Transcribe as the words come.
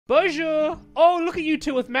Bonjour. Oh, look at you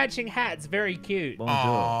two with matching hats. Very cute.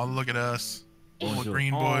 Oh, look at us. All the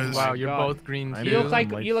green boys. Wow, you're both green too.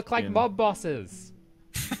 You look like mob bosses.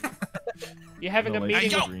 You're having a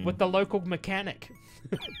meeting with the local mechanic.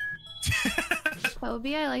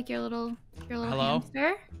 Toby, I like your little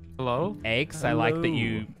hamster. Hello? Eggs. I like that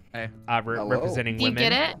you are representing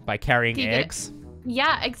women by carrying eggs.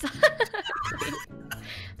 Yeah, exactly.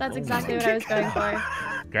 That's exactly what I was going for.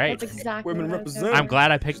 Great. That's exactly Women what I was represent. I'm glad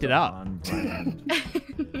I picked it up. There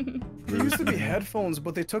used to be headphones,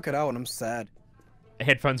 but they took it out, and I'm sad.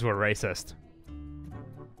 Headphones were racist.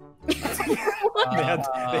 They had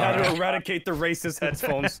to eradicate the racist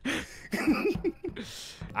headphones.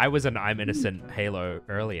 I was an I'm Innocent Halo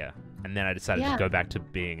earlier, and then I decided to go back to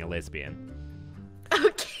being a lesbian.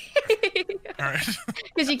 Okay. All right.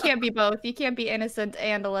 Because you can't be both. You can't be innocent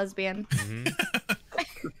and a lesbian.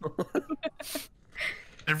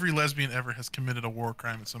 Every lesbian ever has committed a war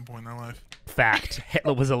crime at some point in their life. Fact.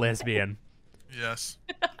 Hitler was a lesbian. Yes.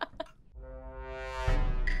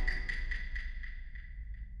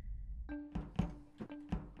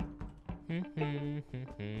 Okay,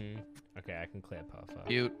 I can clear Puffer.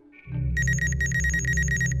 Cute.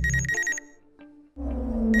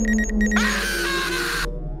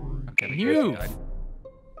 Okay, you.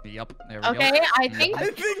 Yep, there we go. Okay, I think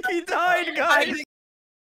he died, guys.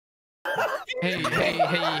 Hey.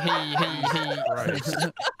 Right.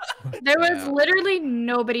 There was literally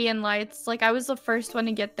nobody in lights. Like, I was the first one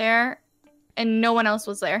to get there, and no one else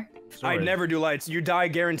was there. I never do lights. You die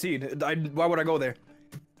guaranteed. Why would I go there?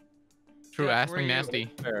 True, ask McNasty.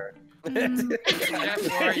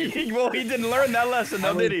 Well, he didn't learn that lesson,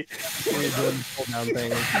 though, did he?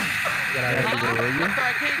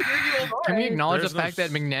 Can we acknowledge the fact that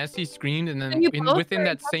McNasty screamed and then within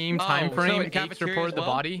that same time frame, Aches reported the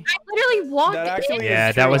body? I literally walked in.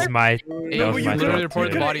 Yeah, that was my. You literally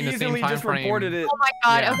reported the body in the same time frame. Reported it. Oh my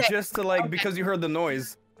god, okay. Just to, like, because you heard the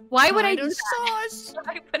noise. Why would I do that?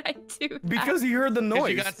 Why would I do that? Because you heard the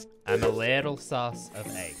noise. I'm a little sus of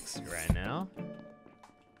eggs right now.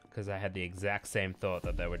 Because I had the exact same thought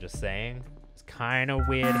that they were just saying. It's kind of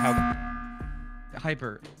weird how...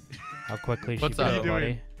 Hyper. How quickly she What's got up? the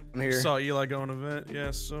body. I'm here. Saw Eli go on an event,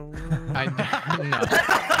 yeah, so... No. You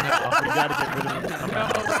gotta get rid of him.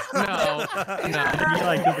 No.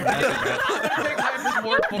 Eli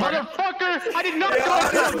Motherfucker! I did not go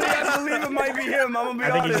I believe it might be him. I'm gonna be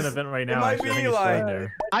honest. I think he's in an event right now. It might be Eli.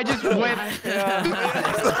 I just went...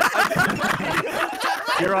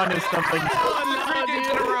 You're on his something. 3 days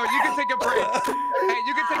in a row. You can take a break. Hey,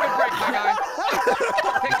 you can take a break, my guy.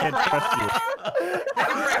 Take a break. Take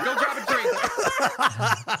a break. Go grab a drink.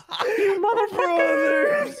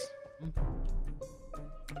 Motherfucker.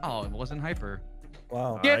 Oh, it wasn't Hyper.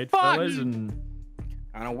 Wow. Get fucked! On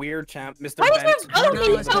a weird champ, Mr. Why Bench. is there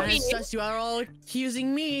voting, Toby? Sus, you are all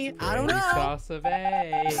accusing me. I don't know. Sauce of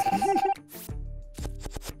eggs.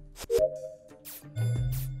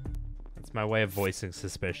 It's my way of voicing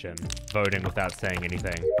suspicion. Voting without saying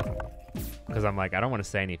anything. Because I'm like, I don't want to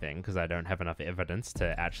say anything because I don't have enough evidence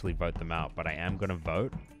to actually vote them out. But I am going to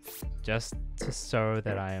vote just to show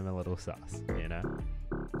that I am a little sus, you know?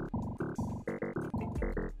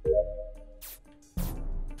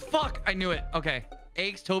 Fuck! I knew it. Okay.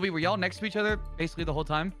 Aches, Toby, were y'all next to each other basically the whole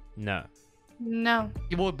time? No. No.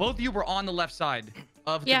 Well, both of you were on the left side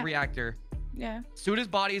of the reactor. Yeah. Suda's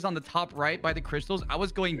body is on the top right by the crystals. I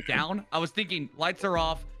was going down. I was thinking, lights are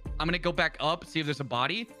off. I'm going to go back up, see if there's a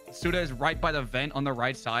body. Suda is right by the vent on the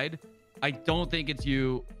right side. I don't think it's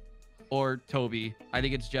you or Toby. I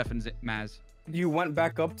think it's Jeff and Maz. You went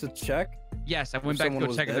back up to check? Yes, I went back to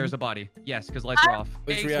go check if there's a body. Yes, because lights are off.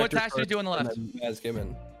 Aches, what task did you do on the left?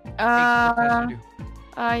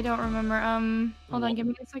 I don't remember. Hold on, give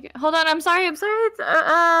me a second. Hold on, I'm sorry. It's,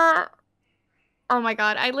 oh my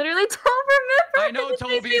god, I literally don't remember. I know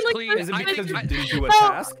Toby is clean. Is it because you didn't do a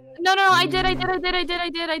task? No, I did.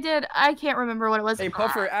 I can't remember what it was. Hey,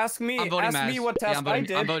 Puffer, ask me. Ask me what task I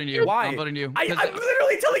did. I'm voting you. Why? I'm voting you. I'm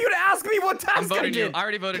literally telling you to ask me what task I'm voting I did. you. I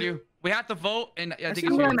already voted you. We have to vote, and I think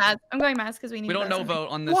I'm it's going you. Maz. I'm going Maz because we need. We don't know vote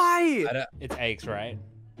on this. Why? It's eggs, right?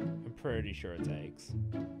 I'm pretty sure it's eggs.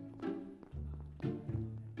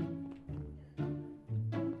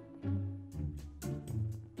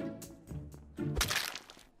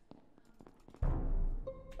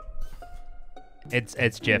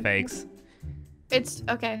 It's Jeff Eggs. It's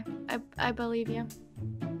okay. I believe you.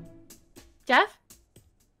 Jeff?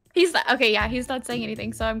 He's not, okay. Yeah, he's not saying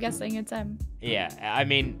anything, so I'm guessing it's him. Yeah, I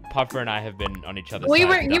mean, Puffer and I have been on each other's You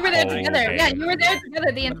side. were there together. Game. Yeah, you were there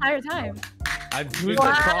together the entire time. We Wow.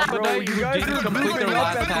 got Bro, Cromodile, you guys didn't are complete moving the up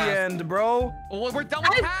last at the task. end, bro. Well, we're done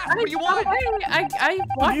with the task. What do you want? I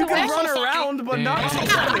walked You can away. run around, but not.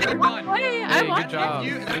 We're done. Away. I Hey, good walked job.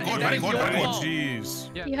 away. That is your Oh, fault.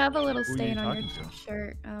 jeez. You have a little Who are you stain on your talking to?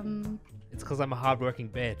 shirt. It's because I'm a hardworking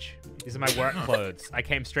bitch. These are my work clothes. I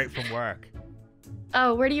came straight from work.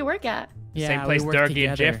 Oh, where do you work at? Same place Durkee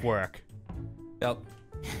and Jeff work. Yep.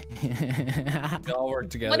 We all work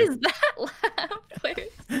together. What is that laugh? Wait.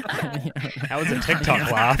 That was a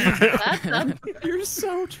TikTok laugh. That's not... You're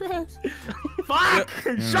so trash. Fuck!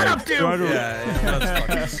 Shut up, dude! Yeah, that's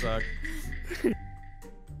fucking suck.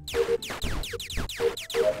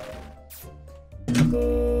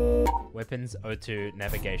 Weapons, O2,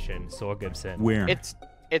 navigation, Saw Gibson. Where?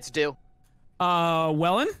 It's due.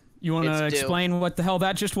 Welyn, you want to It's due. explain what the hell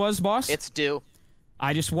that just was, boss? It's due.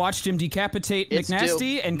 I just watched him decapitate It's McNasty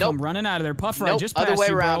due. and Nope. come running out of there. Puffer, I Nope. just passed Other way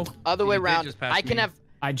you, around. bro. Other way You did around. just pass I can me. have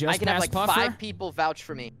I just I can have passed like Puffer. 5 people vouch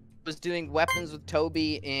for me. I was doing weapons with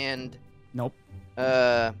Toby and Nope.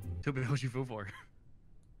 To be what you vote for.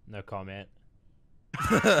 No comment.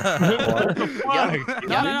 Yep.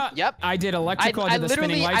 No. Yep. I did electrical, I did the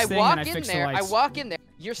spinning lights thing, and I fixed the I lights. walk in there.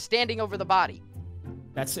 You're standing over the body.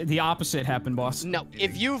 That's the opposite happened, boss. No,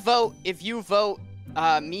 if you vote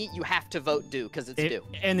me, you have to vote do because it's due.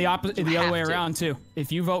 And the opposite, You the other have way to. around too.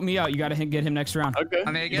 If you vote me out, you gotta get him next round. Okay.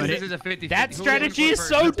 I mean, I guess But this is a 50-50. That Who strategy voted is for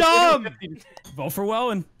so first? dumb! Vote for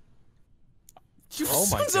Welyn. You Oh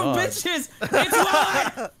my sons of God. bitches!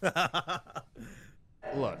 It's Welyn!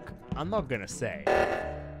 Look, I'm not gonna say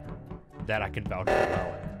that I can vouch for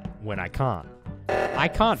Welyn when I can't. I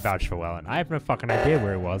can't vouch for Welyn. I have no fucking idea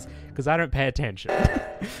where he was because I don't pay attention.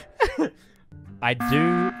 I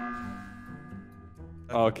do.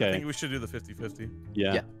 I Okay. think we should do the 50-50.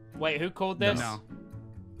 Yeah. Yeah. Wait, who called this? No.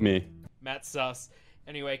 Me. Matt sus.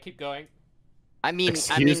 Anyway, keep going. I mean,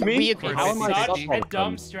 Excuse me? we agree. How am I Such sus? a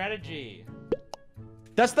dumb strategy.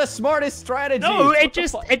 That's the smartest strategy. No, What it the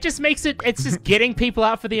just fuck? makes it. It's just getting people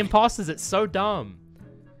out for the imposters. It's so dumb.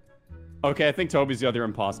 Okay, I think Toby's the other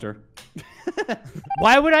imposter.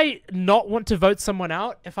 Why would I not want to vote someone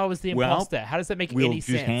out if I was the Well, imposter? How does that make any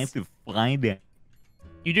sense? to find it.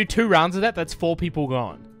 You do 2 rounds of that, that's 4 people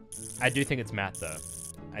gone. I do think it's Matt, though.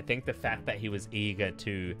 I think the fact that he was eager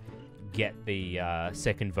to get the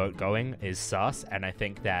second vote going is sus, and I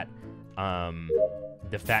think that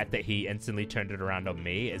the fact that he instantly turned it around on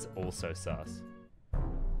me is also sus.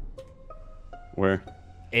 Where?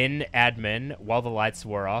 In admin, while the lights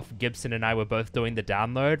were off, Gibson and I were both doing the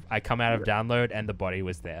download. I come out of download, and the body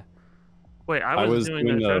was there. Wait, I was doing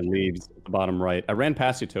the leads at the bottom right. I ran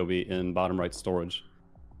past you, Toby, in bottom right storage.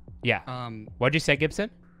 Yeah. What'd you say, Gibson?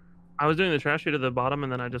 I was doing the trash chute at the bottom,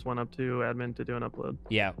 and then I just went up to admin to do an upload.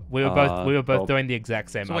 Yeah, we were both doing the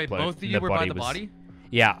exact same So upload. wait, both of you were by the was- body?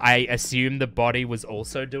 Yeah, I assumed the body was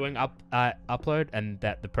also doing upload, and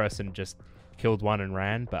that the person just killed one and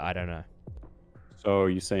ran, but I don't know. So are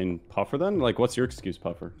you saying Puffer then? Like, what's your excuse,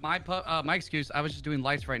 Puffer? My excuse, I was just doing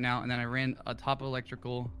lights right now, and then I ran a top of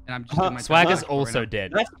electrical, and I'm just doing my Swagger's electrical also right now.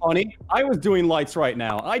 dead. That's funny. I was doing lights right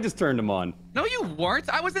now. I just turned them on. No, you weren't.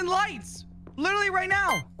 I was in lights. Literally right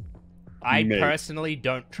now. I Mate. personally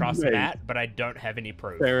don't trust Mate. Matt, but I don't have any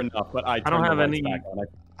proof. Fair enough, but I I don't turned have the lights any- back on.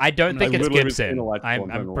 I don't think I it's literally was in Gibson. the lights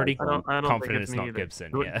on, I'm pretty I don't confident think it's me not either.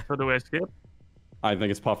 Gibson. Do- Yeah. So do I skip? I think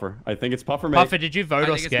it's Puffer. I think it's Puffer, mate. Puffer, did you vote I or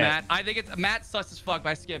think it's skip? Matt. I think it's Matt sus as fuck, but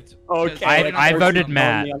I skipped. Okay. because I didn't voted know-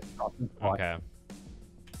 Matt. Okay.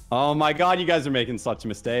 Oh my god, you guys are making such a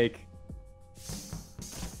mistake.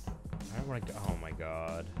 I don't want to go. Oh my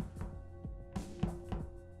god.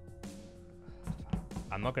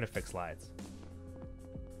 I'm not gonna fix lights.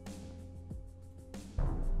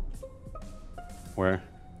 Where?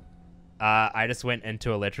 I just went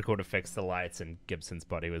into electrical to fix the lights, and Gibson's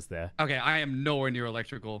body was there. Okay, I am nowhere near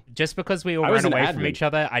electrical. Just because we all I was ran an away from admin. each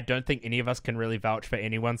other, I don't think any of us can really vouch for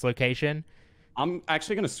anyone's location. I'm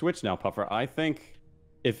actually going to switch now, Puffer. I think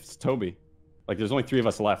if it's Toby. Like, there's only 3 of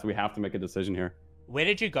us left. We have to make a decision here. Where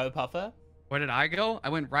did you go, Puffer? Where did I go? I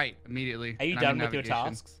went right immediately. Are you and I'm done in with your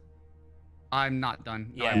navigation. tasks? I'm not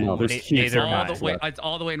done. Yeah, No, there's neither all am I. It's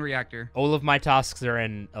all the way in reactor. All of my tasks are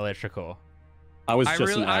in electrical. I was I just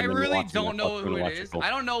really, an I admin really watching don't know myself who in it is. electrical. I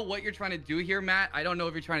don't know what you're trying to do here, Matt. I don't know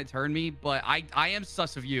if you're trying to turn me, but I am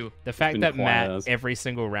sus of you. The fact been that quiet Matt as- every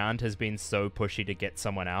single round has been so pushy to get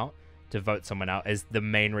someone out, to vote someone out, is the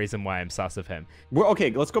main reason why I'm sus of him. Okay,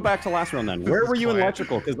 let's go back to last round then. Where were you in Quiet.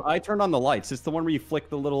 electrical? Because I turned on the lights. It's the one where you flick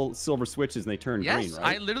the little silver switches and they turn Yes, green,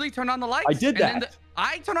 right? I literally turned on the lights. I did and then that.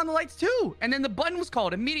 I turned on the lights too, and then the button was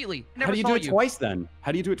called immediately. I never How do you saw do it twice then?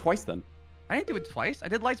 How do you do it twice then? I didn't do it twice. I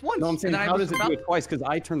did lights once. No, I'm saying and then how I does was it do it twice? Because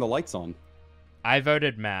I turned the lights on. I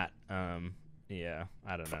voted Matt. Yeah,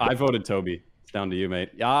 I don't know. I voted Toby. It's down to you, mate.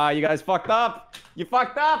 Ah, you guys fucked up. You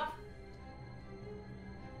fucked up.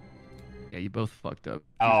 Yeah, you both fucked up.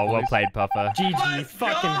 Oh, well played, Puffer. GG,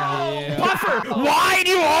 fucking hell. Yeah. Puffer, why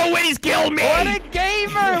do you always kill me? What a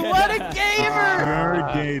gamer! What a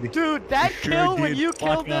gamer! Sure did. Dude, that kill when you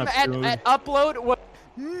killed him at upload was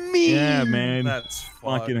mean. Yeah, man. That's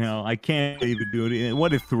fucking hell. I can't even do it.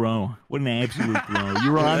 What a throw. What an absolute throw.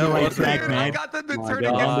 You were on the right track, man. I got them to turn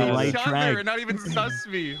God. against The right each other track. and not even suss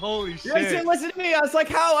me. Holy shit. You guys didn't listen to me. I was like,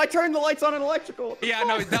 how? I turned the lights on in electrical. Yeah,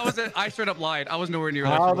 no, that was it. I straight up lied. I was nowhere near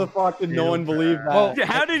How electrical. the fuck did no one believe that? Well,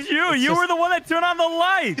 how did you? You were the one that turned on the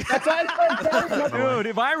lights. That's why I said Dude,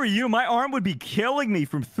 if I were you, my arm would be killing me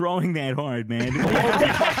from throwing that hard, man. John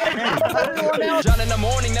in the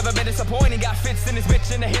morning, never been disappointed. Got fits in this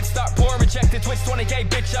bitch and the hits start pouring. Rejected Twitch 20K,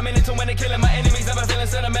 bitch. I'm in it to win it, killing my enemies. Never feeling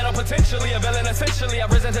sentimental, potentially a villain. Essentially,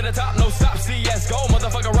 I've risen to the top. No stop, CS:GO,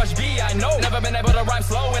 motherfucker, rush B. I know. Never been able to rhyme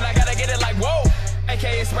slow, and I gotta get it like whoa.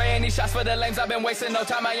 AKA spraying these shots for the lames. I've been wasting no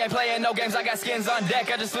time. I ain't playing no games. I got skins on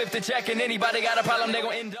deck. I just flipped the check, and anybody got a problem, they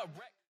gon' end up wrecked.